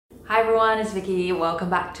Hi everyone, it's Vicky. Welcome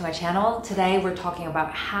back to my channel. Today we're talking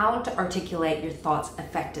about how to articulate your thoughts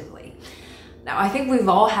effectively. Now, I think we've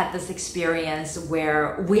all had this experience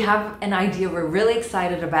where we have an idea we're really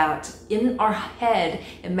excited about. In our head,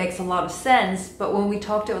 it makes a lot of sense, but when we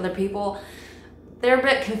talk to other people, they're a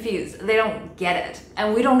bit confused. They don't get it.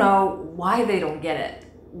 And we don't know why they don't get it.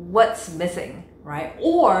 What's missing, right?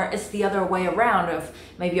 Or it's the other way around of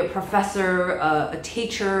maybe a professor, a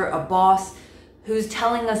teacher, a boss who's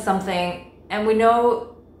telling us something and we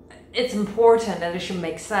know it's important and it should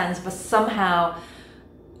make sense, but somehow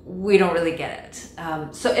we don't really get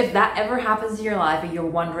it. So if that ever happens in your life and you're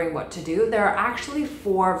wondering what to do, there are actually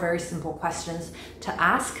 4 very simple questions to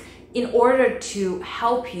ask in order to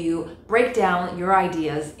help you break down your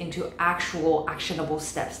ideas into actual actionable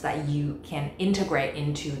steps that you can integrate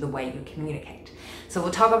into the way you communicate. So we'll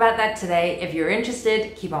talk about that today. If you're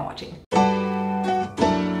interested, keep on watching.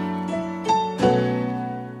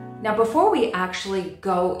 Now, before we actually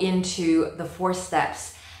go into the 4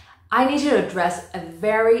 steps, I need to address a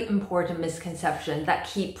very important misconception that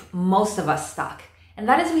keeps most of us stuck. And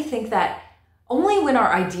that is we think that only when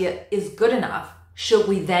our idea is good enough should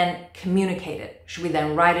we then communicate it. Should we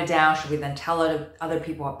then write it down? Should we then tell other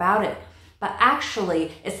people about it? But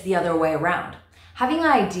actually, it's the other way around. Having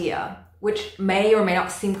an idea, which may or may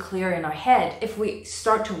not seem clear in our head, if we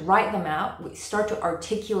start to write them out, we start to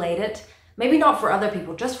articulate it, maybe not for other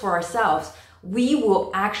people, just for ourselves, we will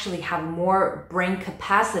actually have more brain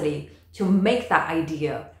capacity to make that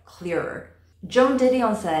idea clearer. Joan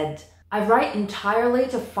Didion said, "I write entirely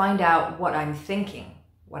to find out what I'm thinking,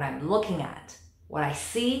 what I'm looking at, what I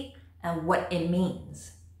see, and what it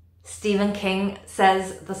means." Stephen King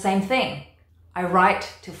says the same thing. "I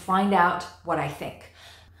write to find out what I think."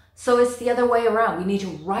 So it's the other way around. We need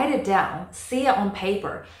to write it down, see it on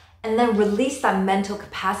paper, and then release that mental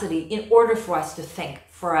capacity in order for us to think,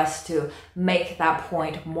 for us to make that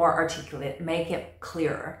point more articulate, make it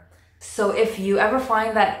clearer. So if you ever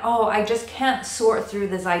find that, oh, I just can't sort through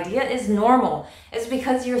this idea, it's normal. It's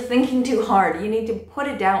because you're thinking too hard. You need to put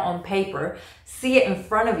it down on paper, see it in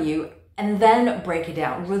front of you, and then break it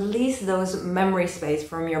down. Release those memory space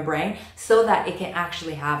from your brain so that it can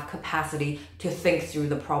actually have capacity to think through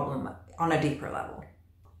the problem on a deeper level.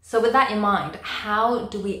 So with that in mind, how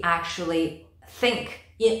do we actually think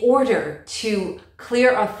in order to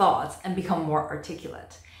clear our thoughts and become more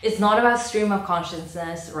articulate? It's not about stream of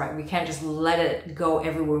consciousness, right? We can't just let it go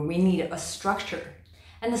everywhere. We need a structure.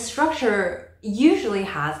 And the structure usually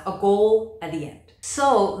has a goal at the end.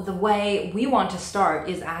 So the way we want to start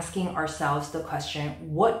is asking ourselves the question,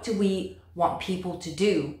 what do we want people to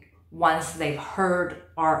do once they've heard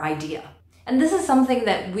our idea? And this is something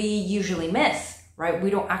that we usually miss. Right?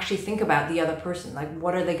 We don't actually think about the other person. Like,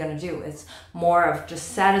 what are they going to do? It's more of just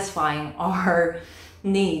satisfying our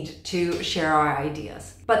need to share our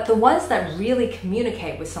ideas. But the ones that really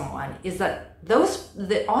communicate with someone is that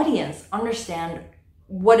the audience understand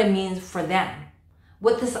what it means for them,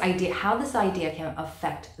 how this idea can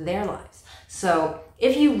affect their lives. So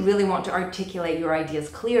if you really want to articulate your ideas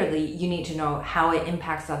clearly, you need to know how it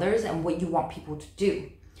impacts others and what you want people to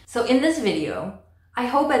do. So in this video, I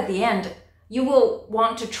hope at the end, you will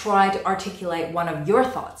want to try to articulate one of your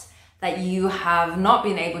thoughts that you have not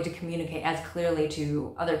been able to communicate as clearly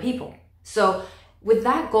to other people. So with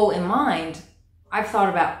that goal in mind, I've thought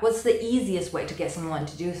about what's the easiest way to get someone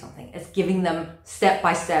to do something. It's giving them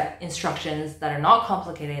step-by-step instructions that are not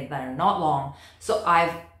complicated, that are not long. So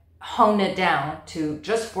I've honed it down to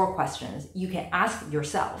just 4 questions you can ask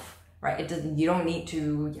yourself, right? You don't need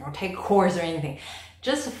to take a course or anything.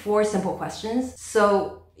 Just 4 simple questions,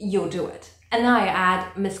 so you'll do it. And then I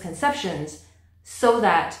add misconceptions so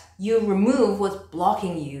that you remove what's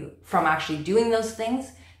blocking you from actually doing those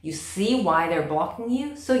things. You see why they're blocking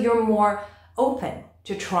you, so you're more open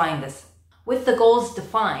to trying this. With the goals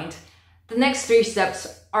defined, the next 3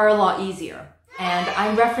 steps are a lot easier. And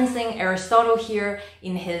I'm referencing Aristotle here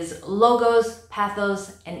in his logos,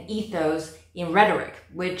 pathos, and ethos in rhetoric,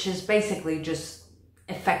 which is basically just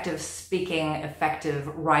effective speaking, effective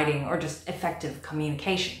writing, or just effective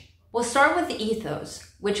communication. We'll start with the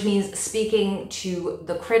ethos, which means speaking to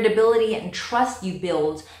the credibility and trust you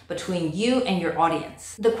build between you and your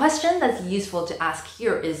audience. The question that's useful to ask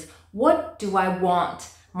here is, what do I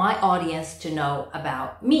want my audience to know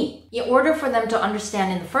about me? In order for them to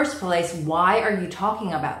understand in the first place, why are you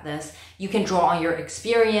talking about this? You can draw on your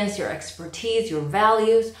experience, your expertise, your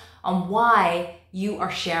values, on why you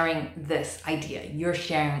are sharing this idea, you're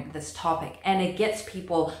sharing this topic, and it gets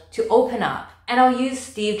people to open up. And I'll use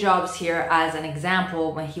Steve Jobs here as an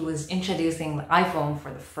example when he was introducing the iPhone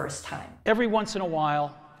for the first time. Every once in a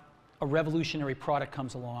while, a revolutionary product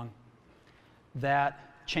comes along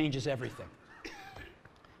that changes everything.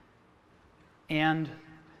 And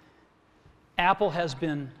Apple has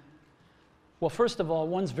been, well, first of all,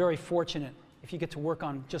 one's very fortunate if you get to work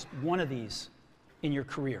on just one of these in your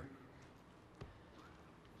career.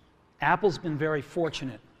 Apple's been very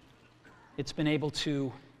fortunate. It's been able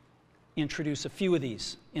to introduce a few of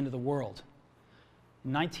these into the world.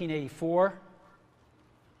 In 1984,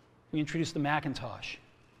 we introduced the Macintosh.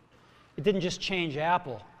 It didn't just change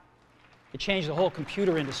Apple, it changed the whole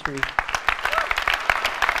computer industry.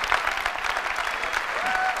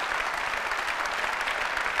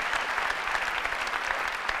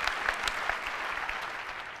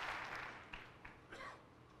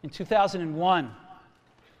 In 2001,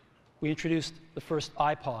 we introduced the first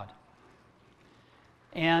iPod.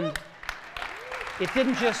 And it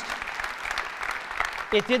didn't just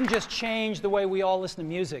change the way we all listen to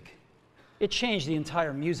music. It changed the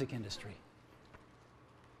entire music industry.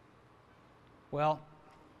 Well,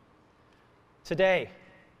 today,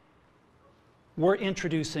 we're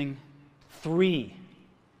introducing 3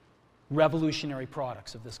 revolutionary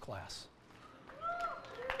products of this class.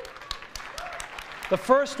 The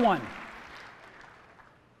first one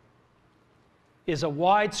is a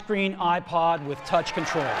widescreen iPod with touch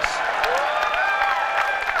controls.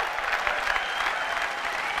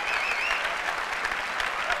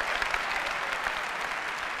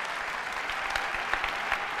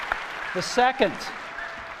 The second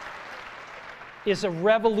is a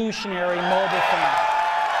revolutionary mobile phone.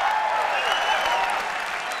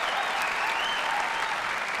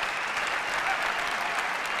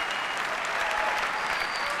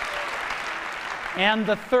 And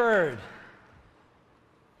the third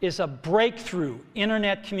is a breakthrough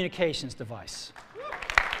internet communications device.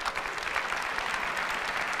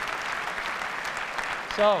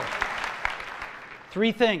 So,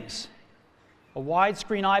 3 things: a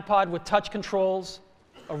widescreen iPod with touch controls,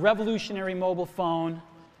 a revolutionary mobile phone,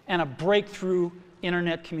 and a breakthrough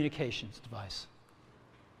internet communications device.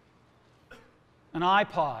 An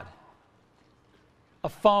iPod, a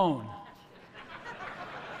phone,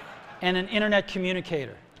 and an internet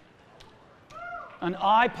communicator. An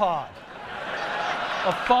iPod,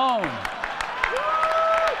 a phone.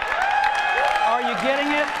 Are you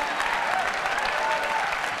getting it?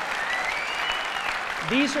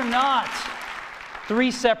 These are not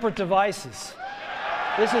 3 separate devices.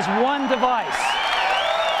 This is one device.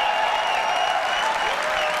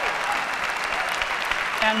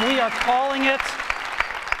 And we are calling it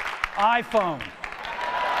iPhone.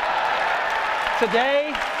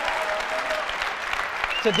 Today,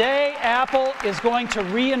 Apple is going to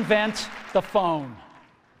reinvent the phone.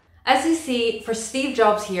 As you see, for Steve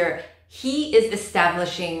Jobs here, he is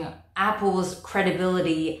establishing Apple's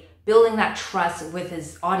credibility, building that trust with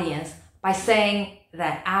his audience by saying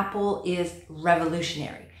that Apple is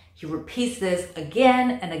revolutionary. He repeats this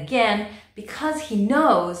again and again because he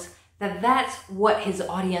knows that that's what his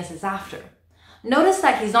audience is after. Notice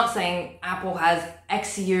that he's not saying Apple has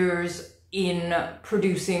X years in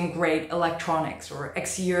producing great electronics or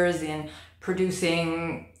X years in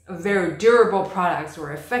producing very durable products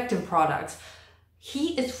or effective products.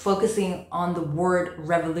 He is focusing on the word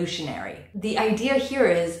revolutionary. The idea here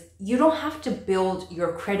is you don't have to build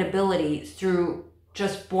your credibility through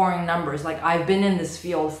just boring numbers like I've been in this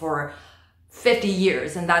field for 50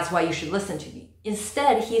 years and that's why you should listen to me.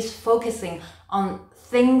 Instead, he's focusing on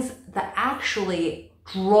things that actually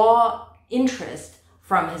draw interest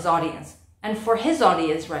from his audience. And for his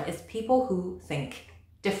audience, right, it's people who think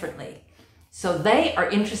differently. So they are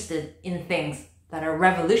interested in things that are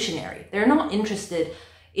revolutionary. They're not interested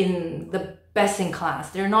in the best in class.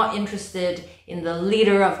 They're not interested in the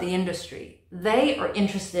leader of the industry. They are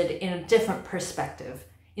interested in a different perspective,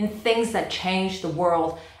 in things that change the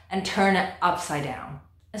world and turn it upside down.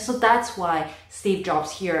 And so that's why Steve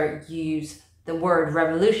Jobs here used the word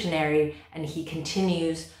revolutionary, and he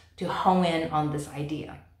continues to hone in on this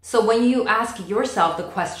idea. So when you ask yourself the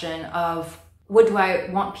question of, what do I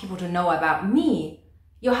want people to know about me?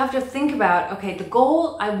 You'll have to think about, okay, the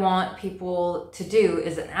goal I want people to do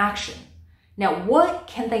is an action. Now, what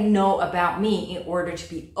can they know about me in order to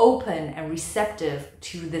be open and receptive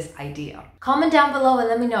to this idea? Comment down below and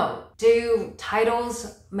let me know. Do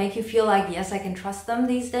titles make you feel like, yes, I can trust them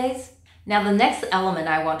these days? Now, the next element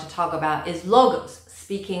I want to talk about is logos,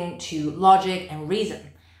 speaking to logic and reason.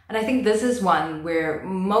 And I think this is one where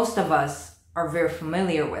most of us are very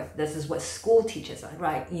familiar with. This is what school teaches us,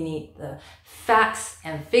 right? You need the facts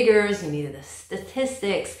and figures, you need the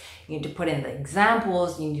statistics, you need to put in the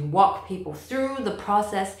examples, you need to walk people through the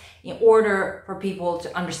process in order for people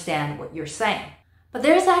to understand what you're saying. But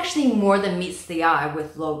there's actually more than meets the eye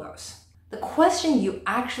with logos. The question you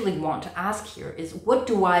actually want to ask here is, what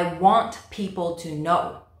do I want people to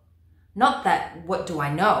know? Not that, what do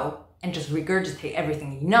I know, and just regurgitate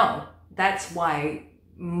everything you know. That's why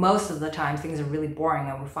most of the time things are really boring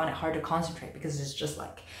and we find it hard to concentrate, because it's just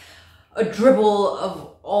like a dribble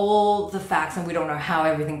of all the facts and we don't know how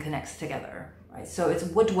everything connects together, right? So it's,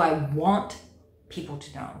 what do I want people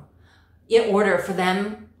to know in order for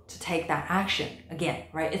them to take that action again,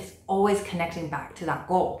 right? It's always connecting back to that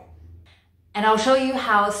goal. And I'll show you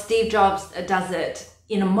how Steve Jobs does it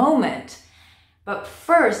in a moment. But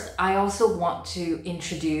first, I also want to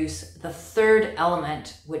introduce the third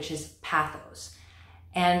element, which is pathos.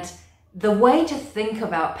 And the way to think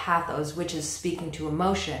about pathos, which is speaking to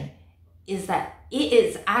emotion, is that it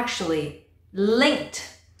is actually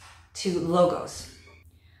linked to logos.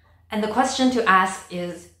 And the question to ask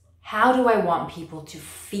is, how do I want people to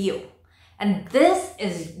feel? And this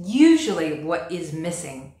is usually what is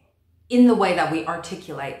missing in the way that we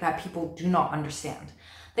articulate, that people do not understand.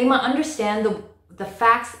 They might understand the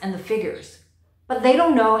facts and the figures, but they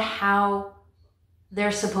don't know how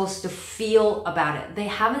they're supposed to feel about it. They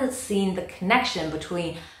haven't seen the connection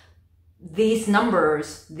between these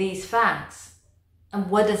numbers, these facts, and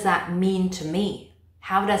what does that mean to me?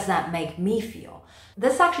 How does that make me feel?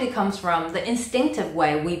 This actually comes from the instinctive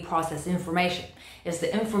way we process information. It's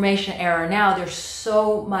the information era now. There's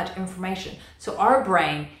so much information. So our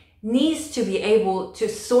brain needs to be able to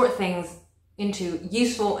sort things into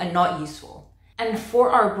useful and not useful. And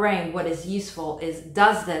for our brain, what is useful is,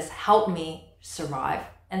 does this help me survive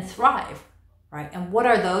and thrive, right? And what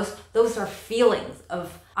are those? Those are feelings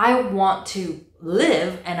of, I want to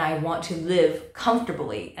live, and I want to live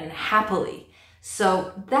comfortably and happily.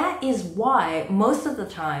 So that is why most of the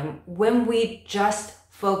time when we just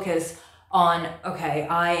focus on, okay,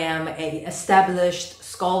 I am an established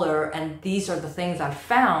scholar and these are the things I've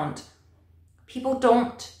found, people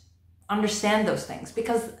don't understand those things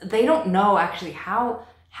because they don't know actually how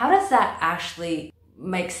does that actually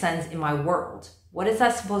make sense in my world? What is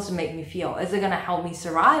that supposed to make me feel? Is it going to help me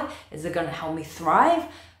survive? Is it going to help me thrive?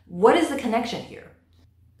 What is the connection here?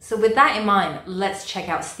 So with that in mind, let's check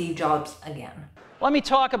out Steve Jobs again. Let me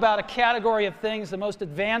talk about a category of things. The most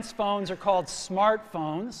advanced phones are called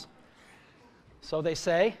smartphones, so they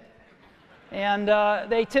say. And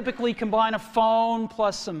they typically combine a phone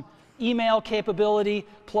plus some email capability,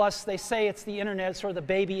 plus they say it's the internet, sort of the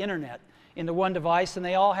baby internet, into one device, and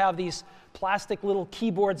they all have these plastic little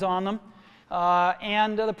keyboards on them.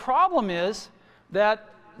 The problem is that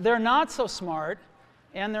they're not so smart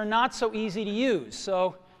and they're not so easy to use.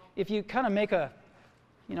 So if you kind of make a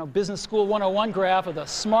Business School 101 graph of the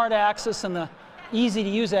smart axis and the easy to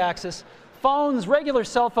use axis, phones, regular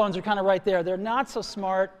cell phones are kind of right there. They're not so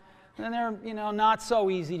smart and they're not so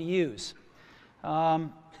easy to use.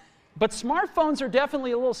 But smartphones are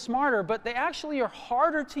definitely a little smarter, but they actually are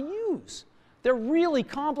harder to use. They're really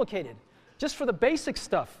complicated. Just for the basic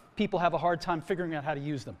stuff, people have a hard time figuring out how to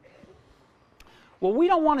use them. Well, we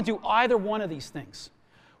don't want to do either one of these things.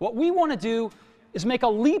 What we want to do is make a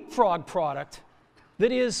leapfrog product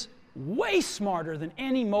that is way smarter than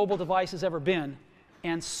any mobile device has ever been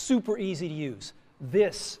and super easy to use.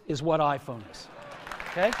 This is what iPhone is.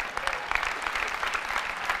 Okay?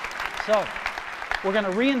 So, we're going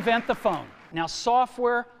to reinvent the phone. Now,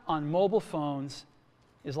 software on mobile phones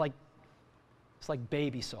is like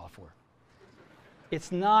baby software.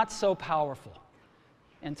 It's not so powerful.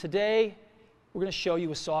 And today, we're going to show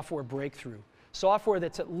you a software breakthrough. Software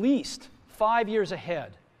that's at least 5 years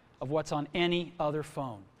ahead of what's on any other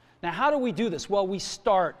phone. Now, how do we do this? Well, we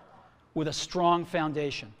start with a strong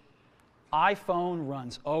foundation. iPhone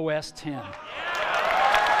runs OS 10.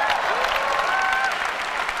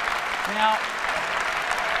 Now,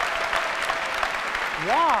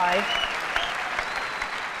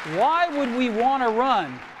 why would we want to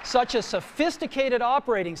run such a sophisticated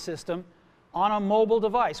operating system on a mobile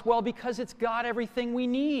device? Well, because it's got everything we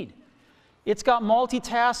need. It's got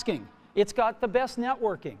multitasking. It's got the best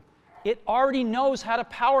networking. It already knows how to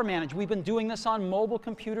power manage. We've been doing this on mobile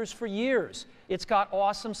computers for years. It's got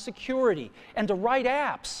awesome security. And to write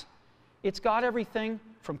apps, it's got everything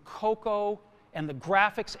from Cocoa and the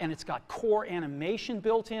graphics, and it's got core animation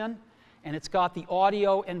built in, and it's got the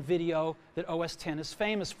audio and video that OS X is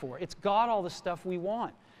famous for. It's got all the stuff we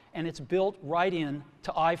want, and it's built right in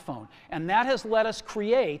to iPhone. And that has let us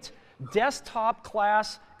create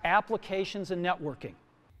desktop-class applications and networking.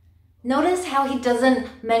 Notice how he doesn't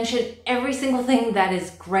mention every single thing that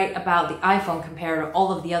is great about the iPhone compared to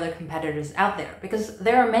all of the other competitors out there, because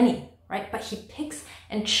there are many, right? But he picks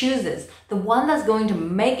and chooses the one that's going to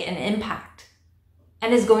make an impact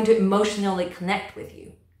and is going to emotionally connect with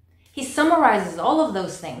you. He summarizes all of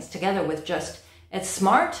those things together with just, it's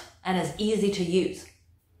smart and it's easy to use.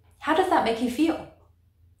 How does that make you feel?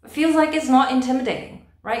 It feels like it's not intimidating,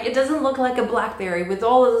 right? It doesn't look like a BlackBerry with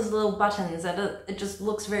all of those little buttons and it just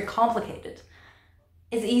looks very complicated.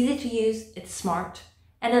 It's easy to use, it's smart,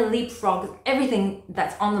 and it leapfrogs everything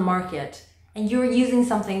that's on the market, and you're using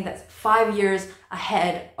something that's 5 years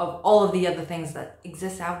ahead of all of the other things that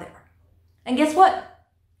exist out there. And guess what?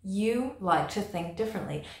 You like to think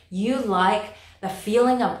differently. You like the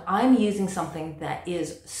feeling of, I'm using something that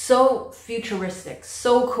is so futuristic,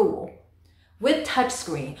 so cool, with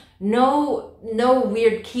touchscreen, no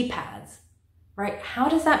weird keypads, right? How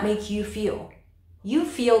does that make you feel? You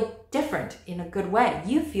feel different in a good way.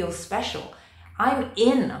 You feel special. I'm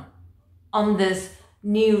in on this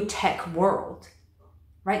new tech world,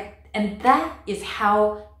 right? And that is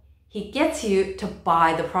how he gets you to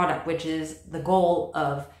buy the product, which is the goal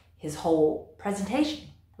of his whole presentation.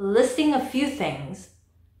 Listing a few things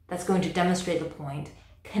that's going to demonstrate the point,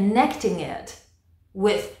 connecting it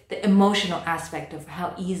with the emotional aspect of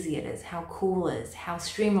how easy it is, how cool it is, how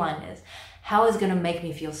streamlined it is, how it's going to make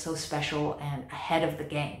me feel so special and ahead of the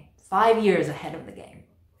game, 5 years ahead of the game.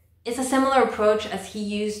 It's a similar approach as he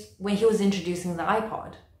used when he was introducing the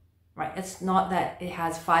iPod, right? It's not that it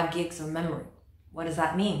has 5 gigs of memory. What does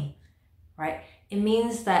that mean, right? It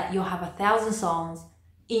means that you'll have 1,000 songs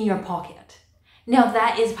in your pocket. Now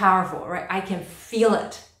that is powerful, right? I can feel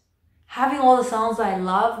it. Having all the songs I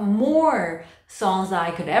love, more songs that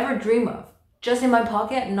I could ever dream of, just in my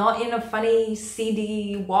pocket, not in a funny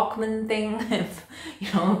CD Walkman thing, if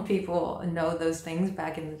people know those things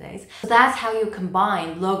back in the days. That's how you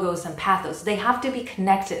combine logos and pathos. They have to be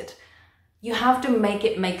connected. You have to make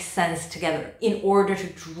it make sense together in order to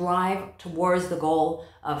drive towards the goal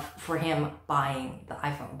of, for him, buying the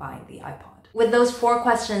iPhone, buying the iPod. With those 4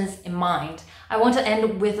 questions in mind, I want to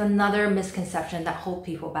end with another misconception that holds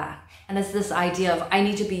people back. And it's this idea of, I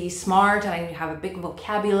need to be smart, I need to have a big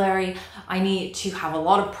vocabulary, I need to have a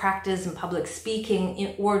lot of practice in public speaking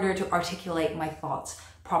in order to articulate my thoughts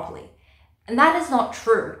properly. And that is not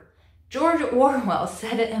true. George Orwell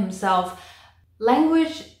said it himself,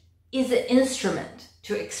 language is an instrument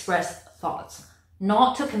to express thoughts,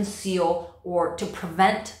 not to conceal or to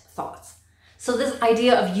prevent thoughts. So this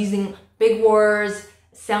idea of using big words,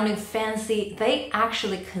 sounding fancy, they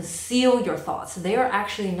actually conceal your thoughts. They are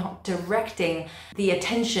actually not directing the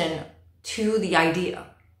attention to the idea.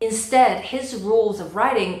 Instead, his rules of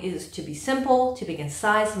writing is to be simple, to be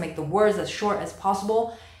concise, make the words as short as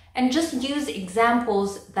possible, and just use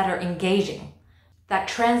examples that are engaging, that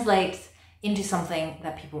translates into something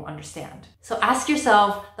that people understand. So ask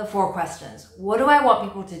yourself the 4 questions. What do I want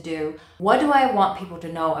people to do? What do I want people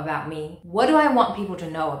to know about me? What do I want people to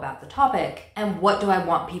know about the topic? And what do I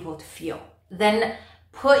want people to feel? Then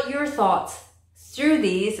put your thoughts through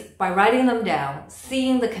these by writing them down,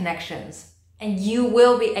 seeing the connections, and you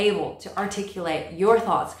will be able to articulate your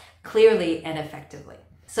thoughts clearly and effectively.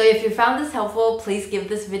 So if you found this helpful, please give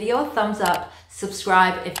this video a thumbs up,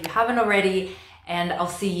 subscribe if you haven't already, and I'll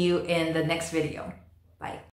see you in the next video. Bye.